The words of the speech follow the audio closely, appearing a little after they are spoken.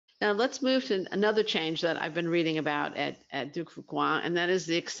Now let's move to another change that I've been reading about at Duke Fuqua, and that is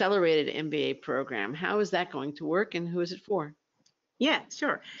the Accelerated MBA program. How is that going to work, and who is it for? Yeah,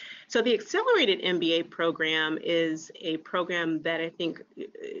 sure. So the Accelerated MBA program is a program that I think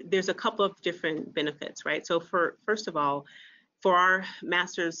there's a couple of different benefits, right? So first of all, for our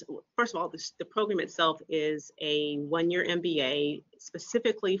master's, first of all, the program itself is a one-year MBA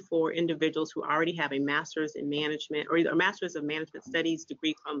specifically for individuals who already have a master's in management or either a master's of management studies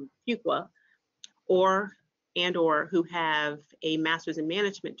degree from Fuqua or who have a master's in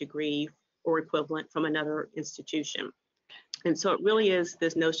management degree or equivalent from another institution. And so it really is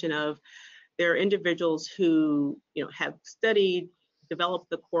this notion of there are individuals who, have studied, developed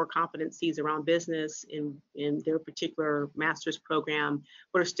the core competencies around business in their particular master's program,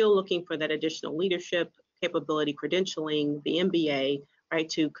 but are still looking for that additional leadership capability, credentialing, the MBA, right,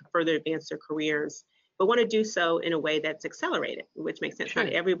 to further advance their careers, but want to do so in a way that's accelerated, which makes sense. Sure.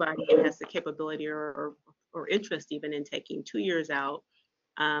 Not everybody has the capability or interest even in taking 2 years out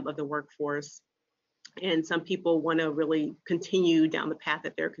of the workforce. And some people want to really continue down the path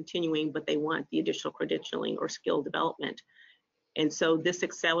that they're continuing, but they want the additional credentialing or skill development. And so this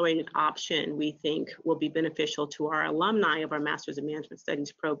accelerated option, we think, will be beneficial to our alumni of our Master's in Management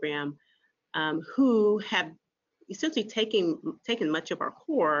Studies program, who have essentially taken much of our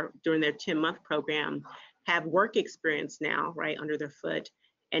core during their 10-month program, have work experience now, right, under their foot,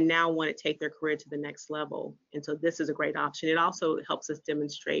 and now want to take their career to the next level. And so this is a great option. It also helps us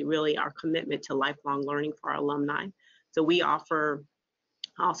demonstrate really our commitment to lifelong learning for our alumni. So we offer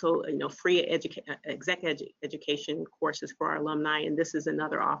also, free education courses for our alumni, and this is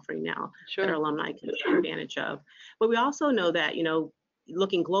another offering now that our alumni can take advantage of. But we also know that,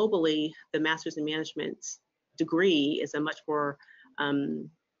 looking globally, the Master's in Management degree is a much more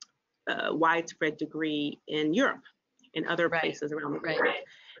widespread degree in Europe and other places around the world.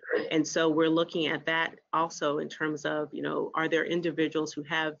 And so we're looking at that also in terms of, are there individuals who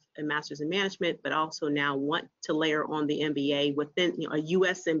have a master's in management, but also now want to layer on the MBA within a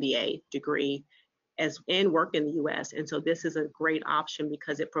US MBA degree and work in the US. And so this is a great option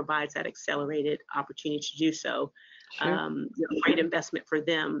because it provides that accelerated opportunity to do so. Sure. Great investment for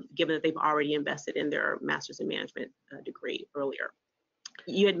them, given that they've already invested in their master's in management degree earlier.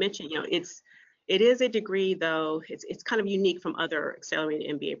 You had mentioned, it is a degree, though, it's kind of unique from other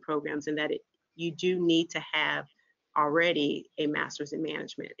accelerated MBA programs in that you do need to have already a master's in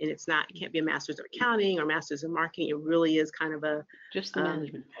management. And it can't be a master's of accounting or master's in marketing. It really is kind of just the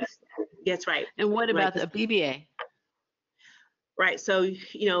management. That's right. And what about the BBA? Right. So,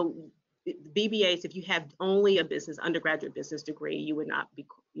 BBAs, if you have only a undergraduate business degree, you would not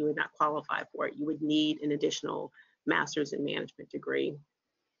qualify for it. You would need an additional master's in management degree.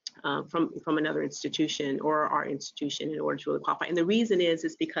 From another institution or our institution in order to really qualify. And the reason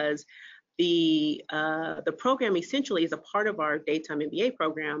is because the program essentially is a part of our daytime MBA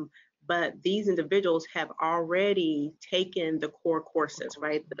program, but these individuals have already taken the core courses,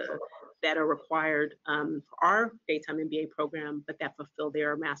 right, that are required for our daytime MBA program, but that fulfill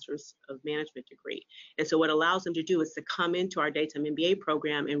their Master's of Management degree. And so what allows them to do is to come into our daytime MBA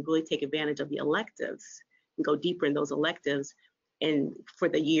program and really take advantage of the electives and go deeper in those electives and for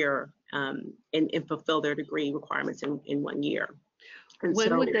the year and fulfill their degree requirements in 1 year. And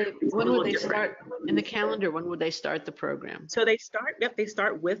when would they start in the calendar? When would they start the program? So they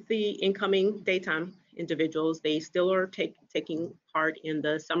start with the incoming daytime individuals. They still are taking part in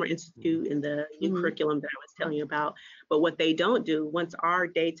the Summer Institute in the new curriculum that I was telling you about. But what they don't do, once our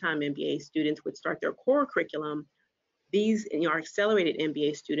daytime MBA students would start their core curriculum, these our accelerated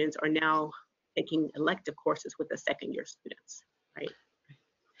MBA students are now taking elective courses with the second year students. Right.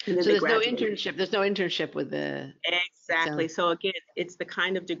 So there's no internship. There's no internship with the. Exactly. So again, it's the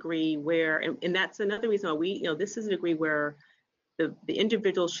kind of degree where, and that's another reason why this is a degree where the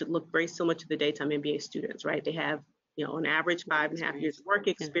individuals should look very similar to the daytime MBA students, right? They have, on average 5.5 years of work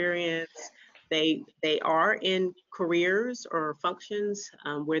experience. They are in careers or functions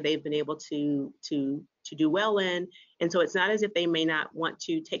where they've been able to do well in. And so it's not as if they may not want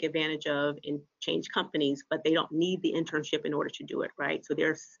to take advantage of and change companies, but they don't need the internship in order to do it, right? So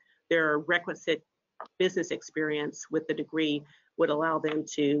their requisite business experience with the degree would allow them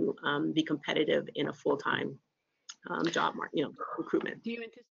to be competitive in a full-time job market, recruitment. Do you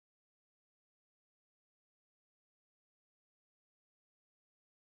anticipate